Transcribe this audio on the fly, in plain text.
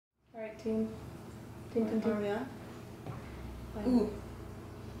Team. Oh, yeah? Ooh.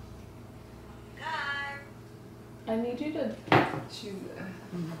 I need you to choose.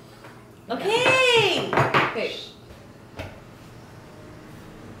 Okay! Okay.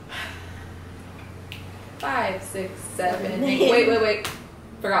 5, 6, 7, 8. Wait.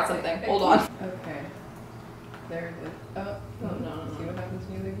 Forgot something. Hold on. Okay. There it is. Oh, No. See what happens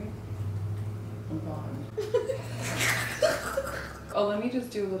when you leave me? I'm gone. Oh, let me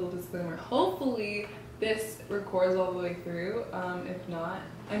just do a little disclaimer. Hopefully this records all the way through. If not,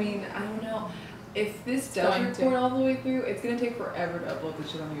 I mean, I don't know. If this does record all the way through, it's gonna take forever to upload this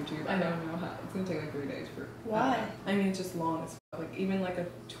shit on YouTube. I don't know how. It's gonna take like 3 days for. Why? I mean, it's just long as fuck. Like even like a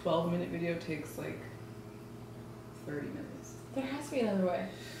 12-minute video takes like 30 minutes. There has to be another way.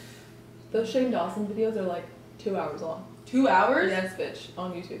 Those Shane Dawson videos are like 2 hours long. 2 hours? Yes, bitch.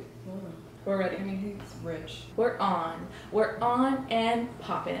 On YouTube. Oh. We're ready. I mean, he's rich. We're on and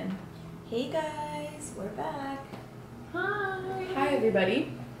poppin'. Hey guys, we're back. Hi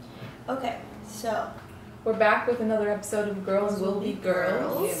everybody. Okay, so We're back with another episode of Girls Will Be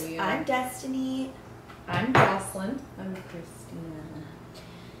Girls. Yeah, we are. I'm Destiny. I'm Jocelyn. I'm Christina.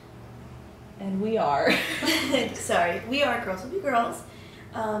 And we are. Sorry, we are Girls Will Be Girls.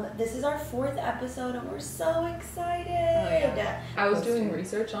 This is our 4th episode and we're so excited. yeah. I was doing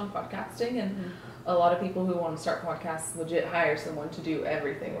research on podcasting, and a lot of people who want to start podcasts legit hire someone to do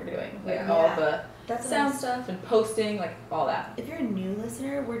everything we're doing. Like all the That's sound stuff and posting, like all that. If you're a new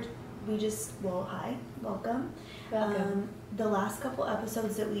listener, hi, welcome. The last couple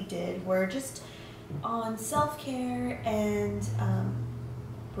episodes that we did were just on self-care and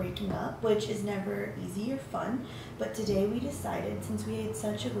breaking up, which is never easy or fun. But today we decided, since we had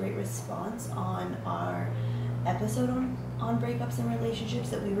such a great response on our episode on breakups and relationships,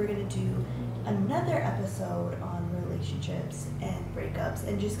 that we were going to do another episode on relationships and breakups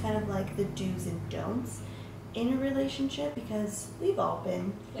and just kind of like the do's and don'ts in a relationship, because we've all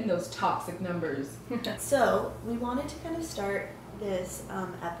been In those toxic numbers. So we wanted to kind of start this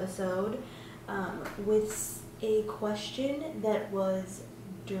episode with a question that was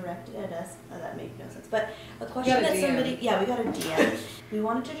directed at us. Oh, that made no sense. But a question that somebody, we got a DM. We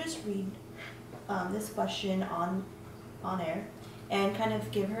wanted to just read this question on air and kind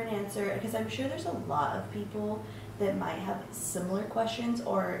of give her an answer, because I'm sure there's a lot of people that might have similar questions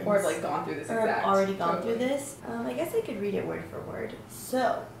or have like gone through this or have already gone through this. I guess I could read it word for word.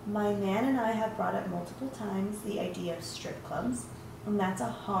 So, my man and I have brought up multiple times the idea of strip clubs, and that's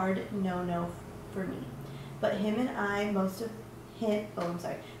a hard no-no for me. But him and most of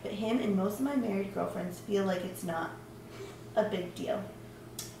my married girlfriends feel like it's not a big deal.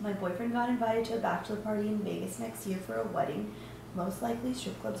 My boyfriend got invited to a bachelor party in Vegas next year for a wedding. Most likely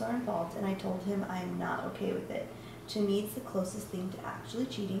strip clubs are involved, and I told him I'm not okay with it. To me, it's the closest thing to actually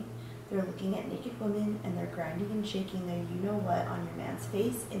cheating. They're looking at naked women, and they're grinding and shaking their you-know-what on your man's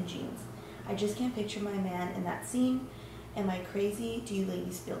face and jeans. I just can't picture my man in that scene. Am I crazy? Do you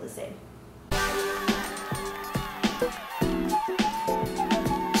ladies feel the same?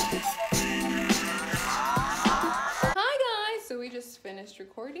 Hi guys! So we just finished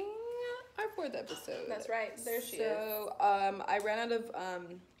recording our 4th episode. That's right. There she is. So I ran out of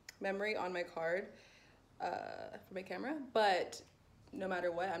memory on my card for my camera, but no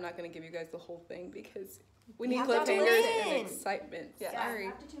matter what, I'm not going to give you guys the whole thing because we need cliffhangers and excitement. Yeah. Sorry. You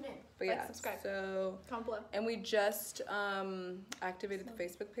have to tune in. But Like, yeah, subscribe. so Comment below. and we just activated the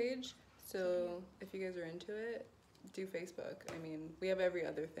Facebook page. So if you guys are into it, do Facebook. I mean, we have every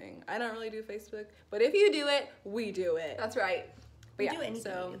other thing. I don't really do Facebook, but if you do it, we do it. That's right. But We do anything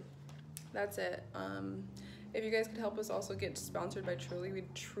so we do. that's it. If you guys could help us also get sponsored by Truly,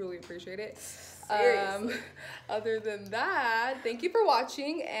 we'd truly appreciate it. Seriously. Other than that, thank you for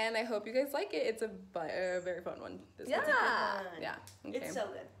watching, and I hope you guys like it. It's a very fun one. This one's a good one. Yeah. Okay. It's so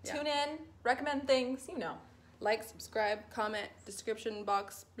good. Yeah. Tune in, recommend things, you know. Like, subscribe, comment, description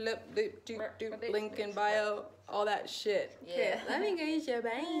box, blip, link in bio, all that shit. Yeah. Love you guys.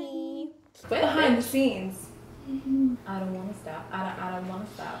 Bye. Behind the scenes. I don't want to stop. I don't want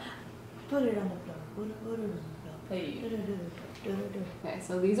to stop. Put it on the floor. Put it on the floor. Hey. Do-do-do-do-do-do. Okay,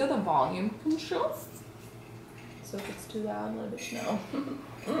 so these are the volume controls. So if it's too loud, let us know.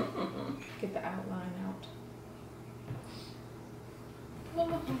 Get the outline out. Oh,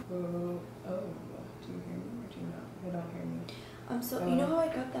 do you hear me or do you not? I don't hear me. So you know how I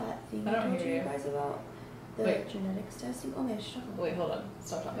got that thing I I don't told hear you you. guys about the Wait. genetics testing? Oh, shut up. Wait, hold on.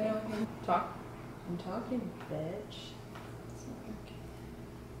 Stop talking. I don't hear. Talk. I'm talking, bitch.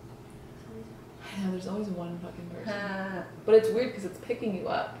 I know, there's always one fucking person. But it's weird because it's picking you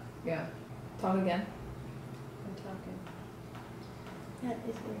up. Yeah, Talk again. I'm talking. That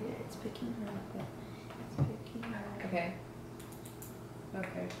is weird. It's picking her up. It's picking her up. Okay.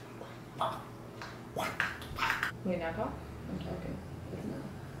 Okay. Wait, now talk? I'm talking.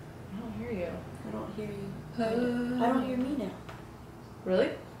 I don't hear you. I don't hear you. I don't hear me now.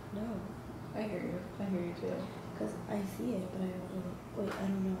 Really? No. I hear you. I hear you too. Because I see it, but I don't know. Wait, I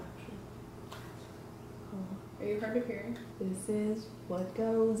don't know actually. Are you hard of hearing? This is what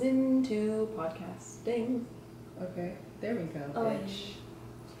goes into podcasting. Okay. There we go. Oh, Bitch.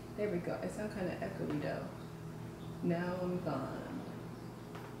 There we go. It sounds kind of echoey though. Now I'm gone.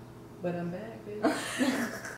 But I'm back, bitch.